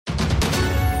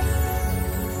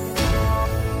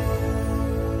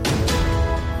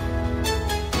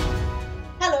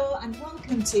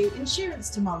welcome to Insurance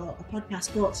Tomorrow, a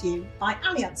podcast brought to you by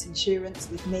Allianz Insurance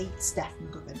with me, Steph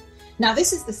McGovern. Now,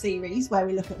 this is the series where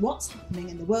we look at what's happening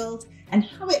in the world and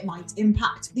how it might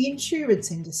impact the insurance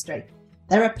industry.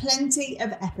 There are plenty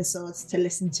of episodes to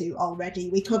listen to already.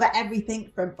 We cover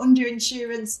everything from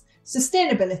underinsurance,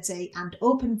 sustainability and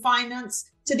open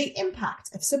finance to the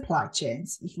impact of supply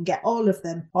chains. You can get all of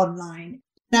them online.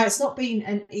 Now, it's not been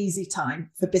an easy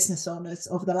time for business owners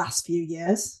over the last few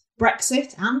years.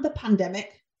 Brexit and the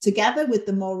pandemic, together with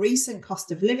the more recent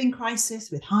cost of living crisis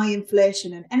with high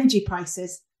inflation and energy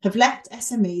prices, have left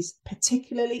SMEs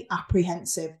particularly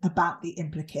apprehensive about the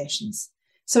implications.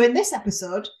 So in this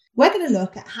episode, we're going to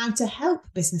look at how to help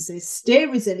businesses stay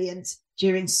resilient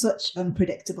during such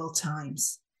unpredictable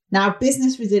times. Now,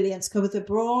 business resilience covers a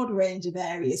broad range of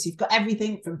areas. You've got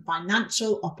everything from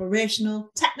financial, operational,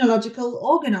 technological,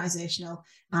 organisational,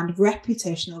 and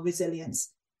reputational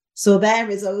resilience. So there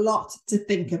is a lot to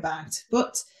think about.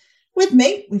 But with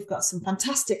me, we've got some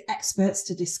fantastic experts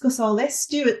to discuss all this.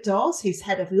 Stuart Dawes, who's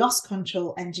Head of Loss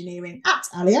Control Engineering at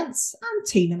Allianz, and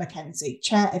Tina McKenzie,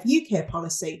 Chair of UK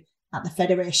Policy at the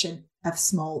Federation of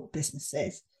Small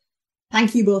Businesses.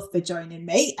 Thank you both for joining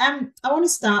me. I want to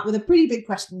start with a pretty big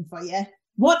question for you.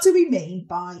 What do we mean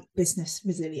by business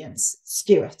resilience?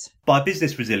 Stuart? By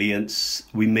business resilience,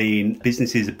 we mean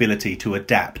businesses' ability to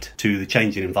adapt to the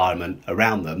changing environment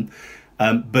around them,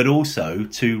 but also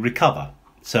to recover.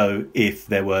 So if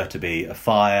there were to be a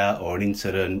fire or an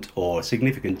incident or a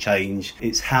significant change,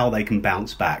 it's how they can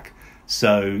bounce back.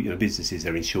 So, businesses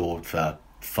are insured for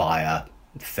fire,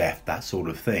 theft, that sort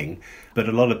of thing. But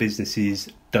a lot of businesses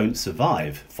don't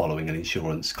survive following an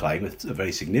insurance claim, a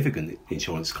very significant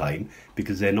insurance claim,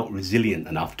 because they're not resilient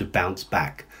enough to bounce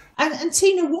back. And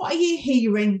Tina, what are you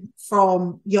hearing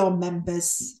from your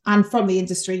members and from the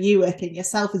industry you work in,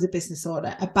 yourself as a business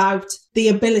owner, about the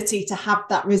ability to have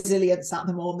that resilience at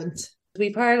the moment?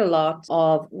 We've heard a lot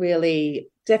of really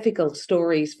difficult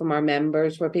stories from our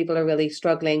members where people are really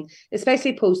struggling,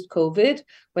 especially post-COVID,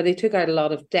 where they took out a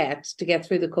lot of debt to get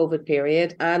through the COVID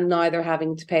period and now they're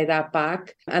having to pay that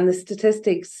back. And the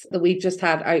statistics that we've just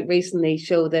had out recently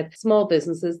show that small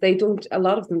businesses, a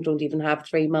lot of them don't even have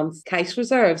 3 months cash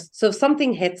reserves. So if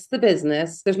something hits the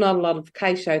business, there's not a lot of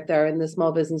cash out there in the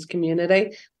small business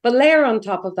community. But layer on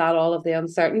top of that all of the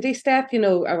uncertainty, Steph,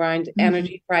 around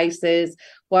energy prices,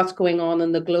 what's going on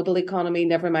in the global economy,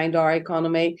 never mind our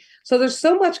economy. So there's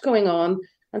so much going on.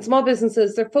 And small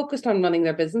businesses, they're focused on running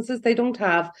their businesses. They don't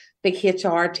have big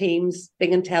HR teams,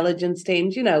 big intelligence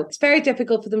teams. It's very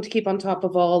difficult for them to keep on top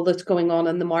of all that's going on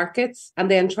in the markets. And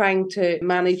then trying to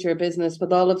manage your business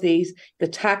with all of the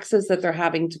taxes that they're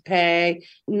having to pay,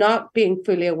 not being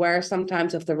fully aware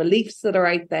sometimes of the reliefs that are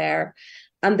out there.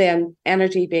 And then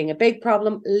energy being a big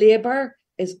problem. Labour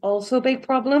is also a big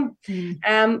problem.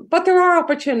 But there are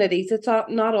opportunities. It's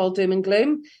not all doom and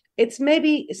gloom. It's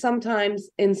maybe sometimes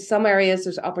in some areas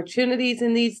there's opportunities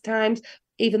in these times,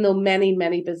 even though many,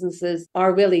 many businesses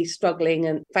are really struggling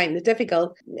and finding it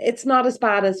difficult. It's not as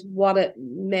bad as what it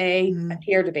may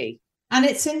appear to be. And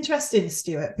it's interesting,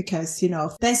 Stuart, because,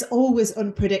 there's always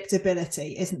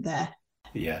unpredictability, isn't there?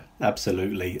 Yeah,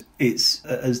 absolutely. It's,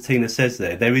 as Tina says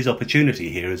there is opportunity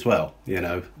here as well.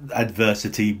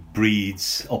 Adversity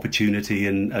breeds opportunity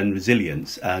and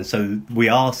resilience. And so we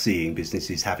are seeing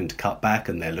businesses having to cut back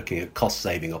and they're looking at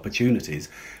cost-saving opportunities.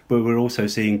 But we're also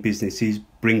seeing businesses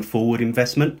bring forward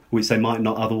investment, which they might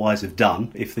not otherwise have done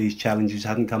if these challenges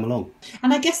hadn't come along.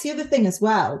 And I guess the other thing as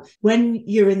well, when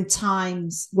you're in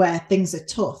times where things are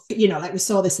tough, like we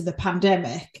saw this in the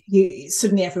pandemic,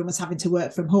 suddenly everyone was having to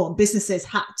work from home. Businesses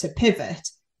had to pivot,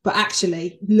 but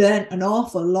actually learn an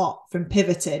awful lot from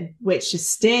pivoting, which has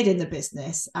stayed in the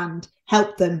business and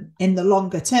helped them in the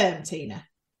longer term, Tina.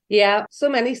 Yeah, so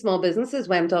many small businesses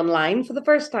went online for the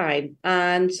first time.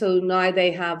 And so now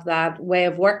they have that way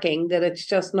of working that it's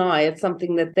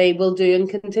something that they will do and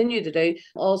continue to do.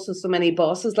 Also, so many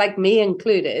bosses, like me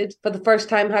included, for the first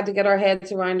time had to get our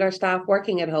heads around our staff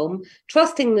working at home,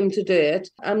 trusting them to do it.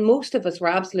 And most of us were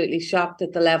absolutely shocked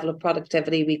at the level of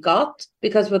productivity we got,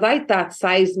 because without that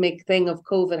seismic thing of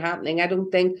COVID happening, I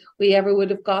don't think we ever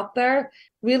would have got there.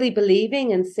 Really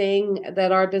believing and seeing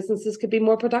that our businesses could be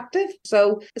more productive.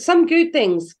 So some good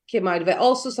things came out of it.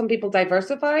 Also, some people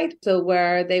diversified. So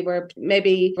where they were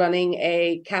maybe running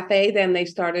a cafe, then they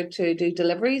started to do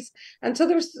deliveries. And so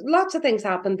there's lots of things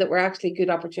happened that were actually good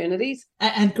opportunities.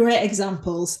 And great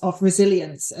examples of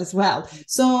resilience as well.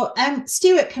 So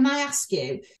Stuart, can I ask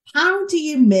you, how do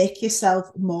you make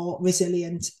yourself more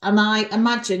resilient? And I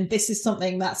imagine this is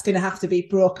something that's going to have to be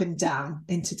broken down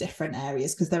into different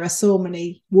areas because there are so many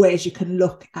many ways you can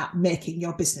look at making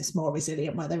your business more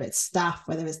resilient, whether it's staff,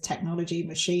 whether it's technology,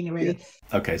 machinery.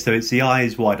 Yeah. Okay, so it's the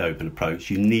eyes wide open approach.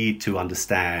 You need to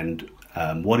understand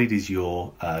what it is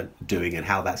you're doing and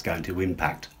how that's going to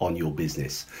impact on your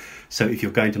business. So if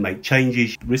you're going to make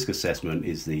changes, risk assessment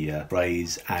is the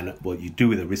phrase, and what you do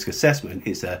with a risk assessment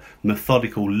is a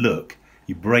methodical look.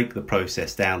 You break the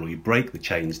process down, or you break the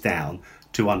change down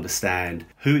to understand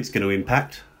who it's going to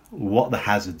impact, what the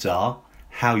hazards are,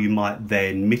 how you might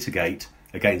then mitigate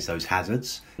against those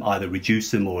hazards, either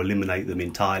reduce them or eliminate them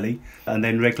entirely, and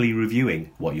then regularly reviewing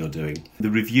what you're doing. The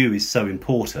review is so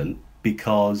important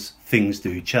because things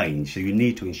do change, so you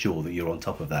need to ensure that you're on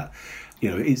top of that.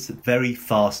 It's very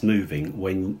fast moving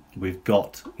when we've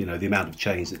got, the amount of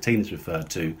change that Tina's referred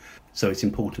to. So it's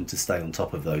important to stay on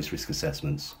top of those risk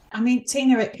assessments. I mean,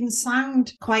 Tina, it can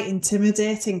sound quite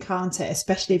intimidating, can't it?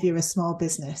 Especially if you're a small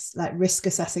business, like risk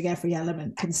assessing every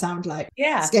element can sound like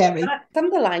scary. Some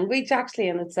of the language actually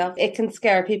in itself, it can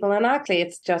scare people. And actually,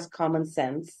 it's just common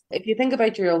sense. If you think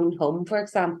about your own home, for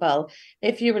example,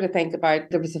 if you were to think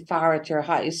about there was a fire at your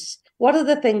house, what are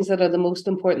the things that are the most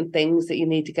important things that you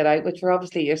need to get out, which are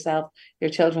obviously yourself,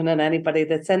 your children, and anybody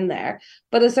that's in there?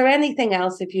 But is there anything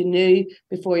else, if you knew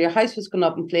before your house was going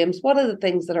up in flames, what are the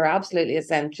things that are absolutely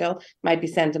essential? It might be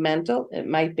sentimental, it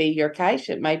might be your cash,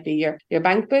 it might be your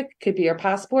bank book, it could be your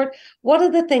passport. What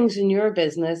are the things in your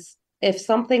business, if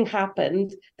something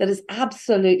happened, that is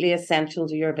absolutely essential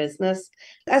to your business?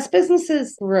 As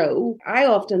businesses grow, I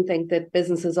often think that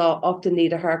businesses often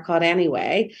need a haircut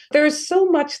anyway. There's so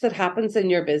much that happens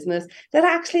in your business that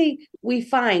actually we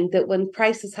find that when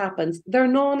crisis happens, they're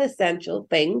non-essential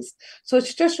things. So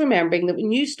it's just remembering that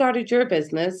when you started your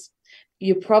business,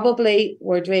 you probably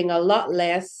were doing a lot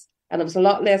less, and it was a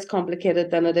lot less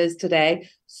complicated than it is today.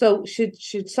 So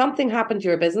should something happen to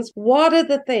your business, what are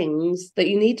the things that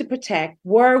you need to protect?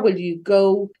 Where will you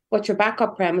go? What's your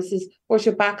backup premises? What's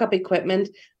your backup equipment?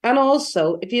 And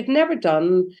also, if you've never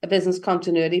done a business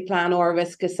continuity plan or a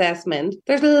risk assessment,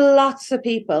 there's lots of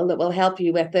people that will help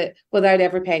you with it without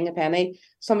ever paying a penny.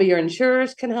 Some of your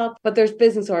insurers can help, but there's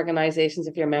business organizations,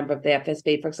 if you're a member of the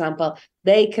FSB, for example,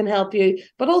 they can help you,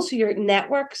 but also your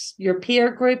networks, your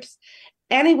peer groups.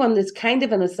 Anyone that's kind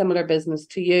of in a similar business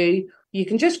to you, you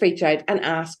can just reach out and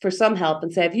ask for some help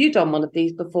and say, have you done one of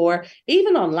these before?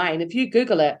 Even online, if you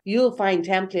Google it, you'll find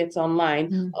templates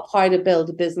online of how to build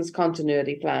a business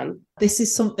continuity plan. This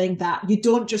is something that you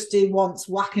don't just do once,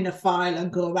 whack in a file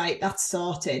and go, right, that's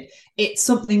sorted. It's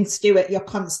something, Stuart, you're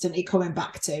constantly coming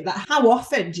back to. Like, how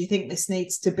often do you think this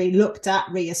needs to be looked at,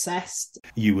 reassessed?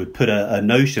 You would put a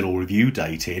notional review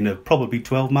date in of probably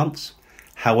 12 months.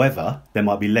 However, there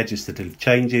might be legislative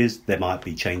changes, there might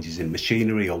be changes in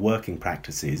machinery or working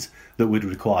practices that would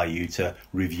require you to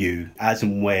review as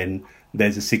and when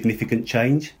there's a significant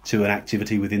change to an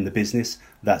activity within the business.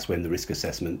 That's when the risk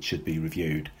assessment should be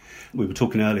reviewed. We were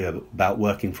talking earlier about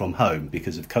working from home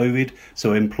because of COVID,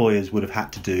 so employers would have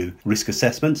had to do risk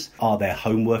assessments. Are their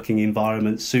home working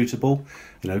environments suitable?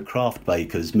 Craft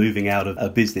bakers moving out of a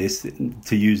business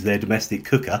to use their domestic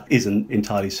cooker isn't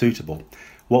entirely suitable.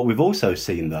 What we've also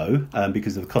seen, though,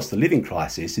 because of the cost of living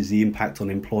crisis, is the impact on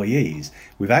employees.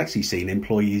 We've actually seen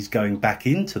employees going back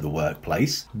into the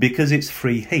workplace because it's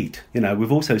free heat.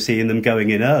 We've also seen them going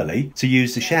in early to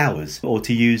use the showers or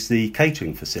to use the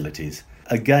catering facilities.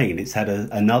 Again, it's had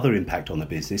another impact on the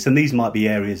business, and these might be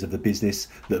areas of the business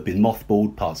that have been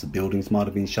mothballed, parts of buildings might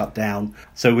have been shut down.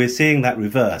 So we're seeing that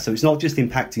reverse. So it's not just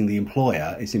impacting the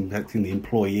employer, it's impacting the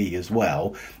employee as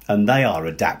well, and they are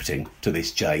adapting to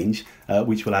this change,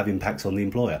 which will have impacts on the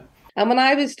employer. And when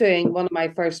I was doing one of my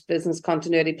first business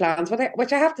continuity plans,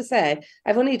 which I have to say,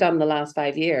 I've only done the last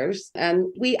 5 years, and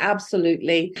we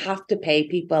absolutely have to pay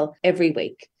people every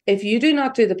week. If you do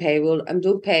not do the payroll and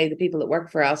don't pay the people that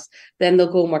work for us, then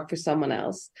they'll go and work for someone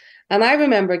else. And I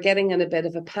remember getting in a bit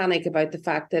of a panic about the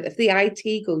fact that if the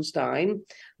IT goes down,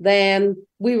 then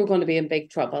we were going to be in big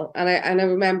trouble. And I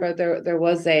remember there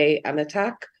was an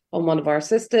attack on one of our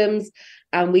systems,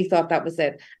 and we thought that was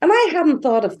it. And I hadn't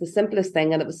thought of the simplest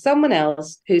thing, and it was someone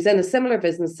else who's in a similar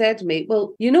business said to me,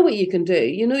 well, you know what you can do?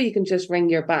 You can just ring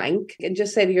your bank and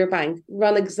just say to your bank,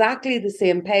 run exactly the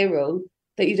same payroll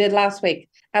that you did last week.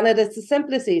 And it is the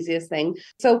simplest, easiest thing.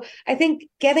 So I think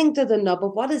getting to the nub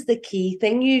of what is the key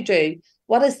thing you do,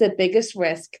 what is the biggest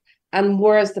risk, and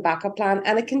where's the backup plan?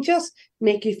 And it can just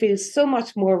make you feel so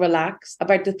much more relaxed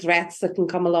about the threats that can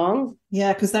come along.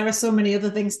 Yeah, because there are so many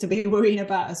other things to be worrying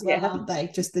about as well, aren't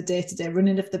they? Just the day-to-day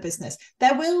running of the business.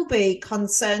 There will be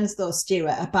concerns, though,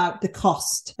 Stuart, about the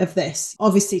cost of this.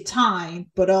 Obviously time,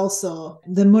 but also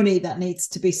the money that needs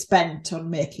to be spent on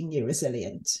making you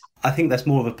resilient. I think that's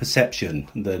more of a perception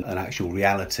than an actual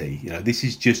reality. This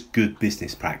is just good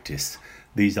business practice.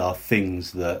 These are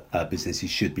things that businesses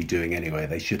should be doing anyway.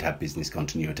 They should have business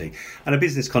continuity. And a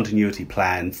business continuity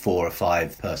plan for a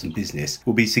 5-person business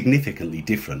will be significantly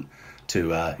different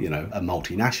to a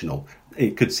multinational.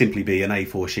 It could simply be an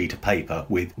A4 sheet of paper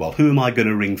with, who am I going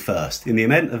to ring first? In the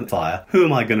event of a fire, who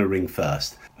am I going to ring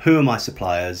first? Who are my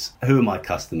suppliers? Who are my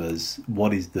customers?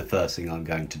 What is the first thing I'm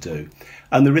going to do?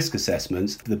 And the risk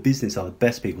assessments, the business are the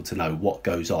best people to know what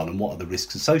goes on and what are the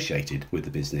risks associated with the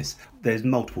business. There's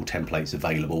multiple templates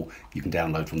available you can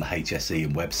download from the HSE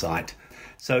and website.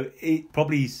 So it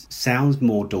probably sounds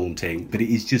more daunting, but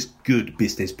it is just good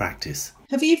business practice.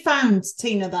 Have you found,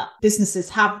 Tina, that businesses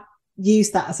have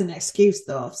used that as an excuse,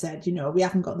 though? I've said, we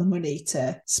haven't got the money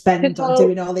to spend on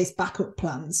doing all these backup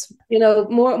plans.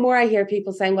 More I hear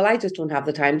people saying, well, I just don't have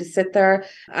the time to sit there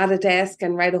at a desk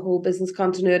and write a whole business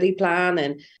continuity plan.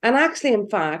 And actually, in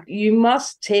fact, you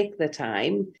must take the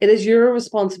time. It is your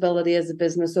responsibility as a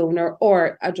business owner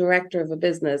or a director of a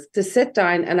business to sit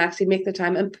down and actually make the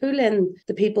time and pull in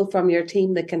the people from your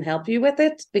team that can help you with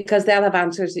it, because they'll have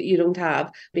answers that you don't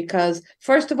have. Because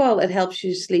first of all, it helps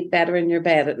you sleep better in your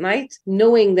bed at night,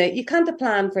 knowing that you can't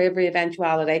plan for every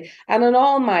eventuality. And in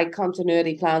all my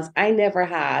continuity plans, I never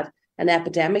had an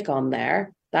epidemic on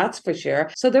there. That's for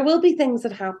sure. So there will be things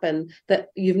that happen that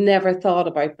you've never thought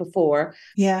about before.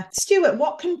 Yeah. Stuart,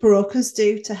 what can brokers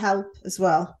do to help as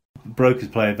well? Brokers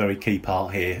play a very key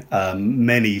part here.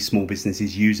 Many small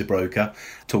businesses use a broker,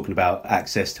 talking about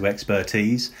access to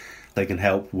expertise. They can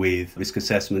help with risk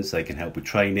assessments, they can help with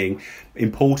training.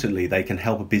 Importantly, they can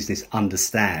help a business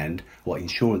understand what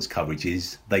insurance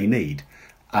coverages they need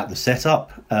at the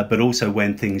setup, but also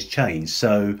when things change.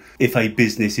 So if a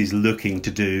business is looking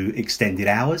to do extended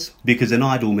hours, because an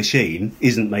idle machine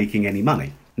isn't making any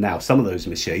money. Now, some of those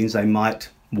machines, they might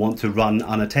want to run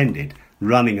unattended.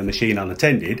 Running a machine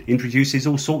unattended introduces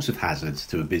all sorts of hazards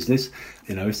to a business.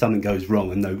 If something goes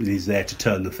wrong and nobody's there to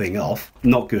turn the thing off,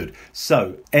 not good.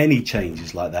 So any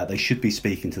changes like that, they should be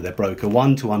speaking to their broker,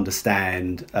 one, to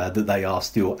understand that they are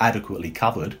still adequately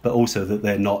covered, but also that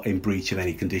they're not in breach of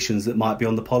any conditions that might be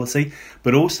on the policy.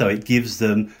 But also it gives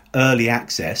them early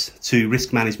access to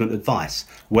risk management advice,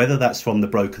 whether that's from the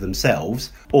broker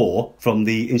themselves or from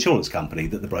the insurance company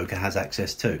that the broker has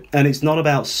access to. And it's not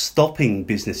about stopping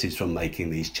businesses from making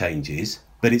these changes,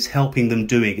 but it's helping them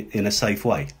doing it in a safe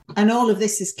way. And all of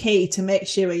this is key to make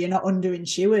sure you're not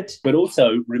underinsured. But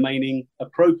also remaining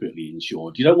appropriately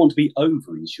insured. You don't want to be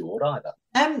overinsured either.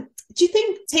 Do you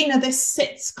think, Tina, this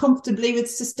sits comfortably with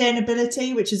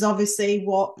sustainability, which is obviously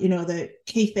what, the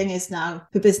key thing is now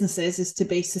for businesses, is to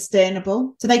be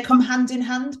sustainable? Do they come hand in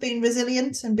hand, being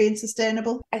resilient and being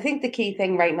sustainable? I think the key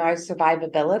thing right now is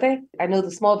survivability. I know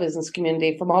the small business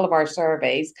community, from all of our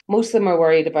surveys, most of them are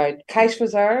worried about cash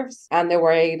reserves and they're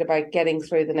worried about getting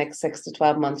through the next 6 to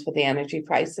 12 months with the energy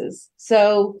prices.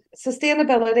 So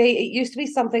sustainability, it used to be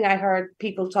something I heard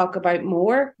people talk about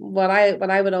more. What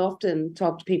I would often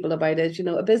talk to people about is,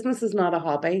 a business is not a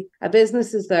hobby. A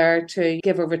business is there to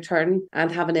give a return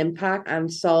and have an impact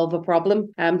and solve a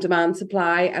problem, demand,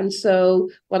 supply. And so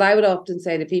what I would often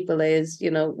say to people is,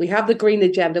 we have the green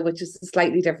agenda, which is a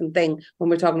slightly different thing when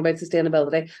we're talking about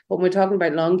sustainability. But when we're talking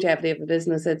about longevity of a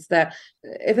business, it's that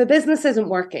if a business isn't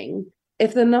working,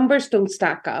 if the numbers don't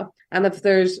stack up, and if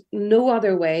there's no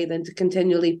other way than to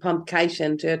continually pump cash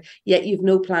into it, yet you've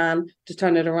no plan to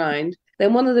turn it around,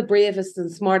 then one of the bravest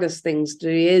and smartest things to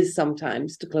do is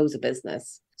sometimes to close a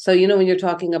business. So, when you're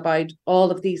talking about all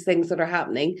of these things that are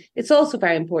happening, it's also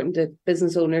very important that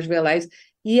business owners realise,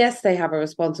 yes, they have a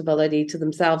responsibility to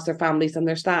themselves, their families and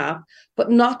their staff, but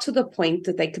not to the point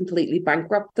that they completely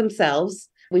bankrupt themselves.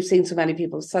 We've seen so many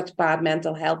people with such bad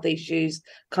mental health issues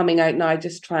coming out now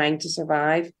just trying to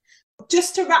survive.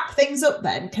 Just to wrap things up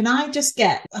then, can I just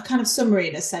get a kind of summary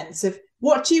in a sense of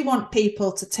what do you want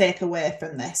people to take away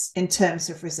from this in terms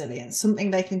of resilience?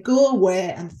 Something they can go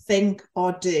away and think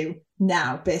or do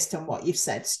now based on what you've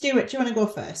said. Stuart, do you want to go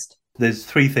first? There's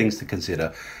 3 things to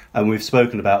consider, and we've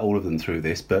spoken about all of them through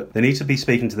this, but they need to be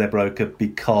speaking to their broker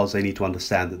because they need to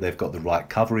understand that they've got the right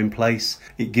cover in place.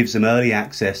 It gives them early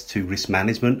access to risk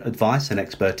management advice and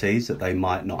expertise that they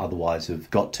might not otherwise have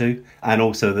got to, and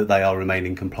also that they are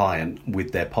remaining compliant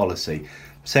with their policy.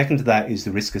 Second to that is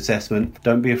the risk assessment.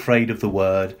 Don't be afraid of the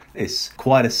word. It's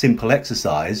quite a simple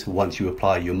exercise once you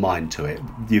apply your mind to it.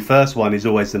 Your first one is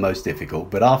always the most difficult,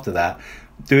 but after that,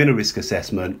 doing a risk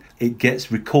assessment, it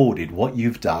gets recorded what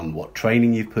you've done, what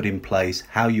training you've put in place,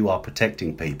 how you are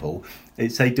protecting people.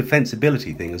 It's a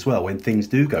defensibility thing as well. When things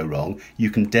do go wrong,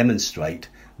 you can demonstrate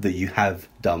that you have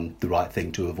done the right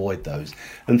thing to avoid those.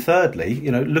 And thirdly,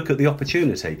 look at the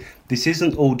opportunity. This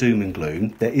isn't all doom and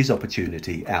gloom. There is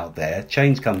opportunity out there.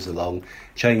 Change comes along.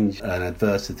 Change and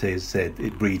adversity, as said,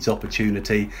 it breeds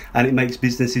opportunity and it makes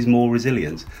businesses more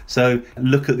resilient. So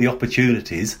look at the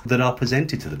opportunities that are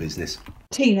presented to the business.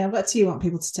 Tina, what do you want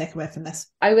people to take away from this?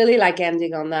 I really like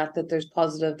ending on that there's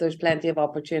positive, there's plenty of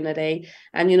opportunity.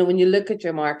 And, when you look at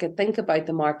your market, think about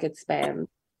the market spend.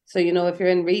 So, if you're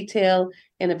in retail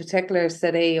in a particular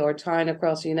city or town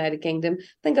across the United Kingdom,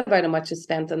 think about how much is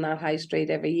spent on that high street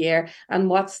every year and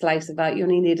what slice of that. You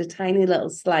only need a tiny little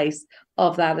slice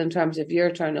of that in terms of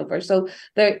your turnover. So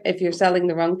if you're selling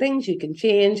the wrong things, you can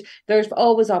change. There's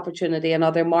always opportunity, and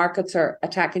other markets are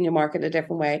attacking your market a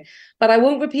different way. But I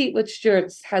won't repeat what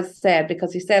Stuart has said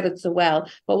because he said it so well.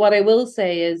 But what I will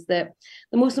say is that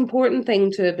the most important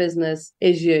thing to a business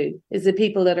is the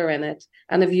people that are in it.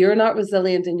 And if you're not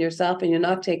resilient in yourself and you're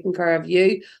not taking care of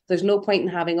you, there's no point in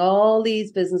having all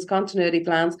these business continuity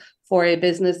plans for a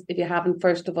business if you haven't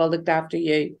first of all looked after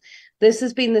you. This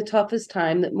has been the toughest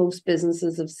time that most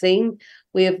businesses have seen.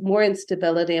 We have more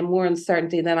instability and more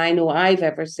uncertainty than I know I've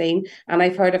ever seen. And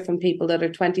I've heard it from people that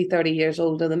are 20, 30 years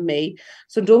older than me.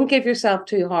 So don't give yourself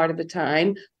too hard of a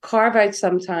time. Carve out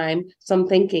some time, some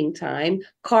thinking time.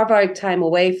 Carve out time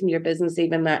away from your business,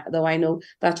 even though I know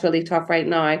that's really tough right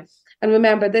now. And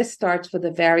remember, this starts with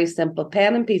a very simple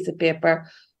pen and piece of paper.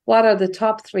 What are the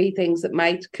top 3 things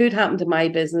that could happen to my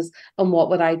business, and what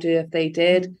would I do if they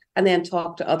did? And then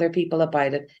talk to other people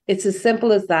about it. It's as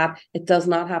simple as that. It does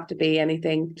not have to be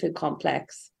anything too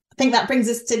complex. I think that brings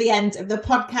us to the end of the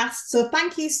podcast. So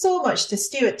thank you so much to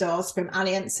Stuart Dawes from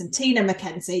Allianz and Tina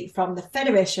McKenzie from the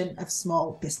Federation of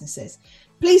Small Businesses.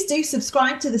 Please do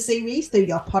subscribe to the series through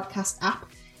your podcast app,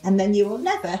 and then you will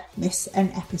never miss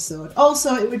an episode.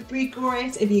 Also, it would be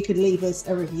great if you could leave us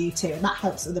a review too, and that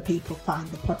helps other people find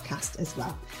the podcast as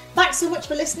well. Thanks so much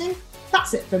for listening.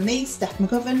 That's it from me, Steph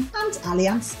McGovern, and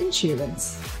Allianz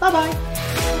Insurance.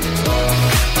 Bye-bye.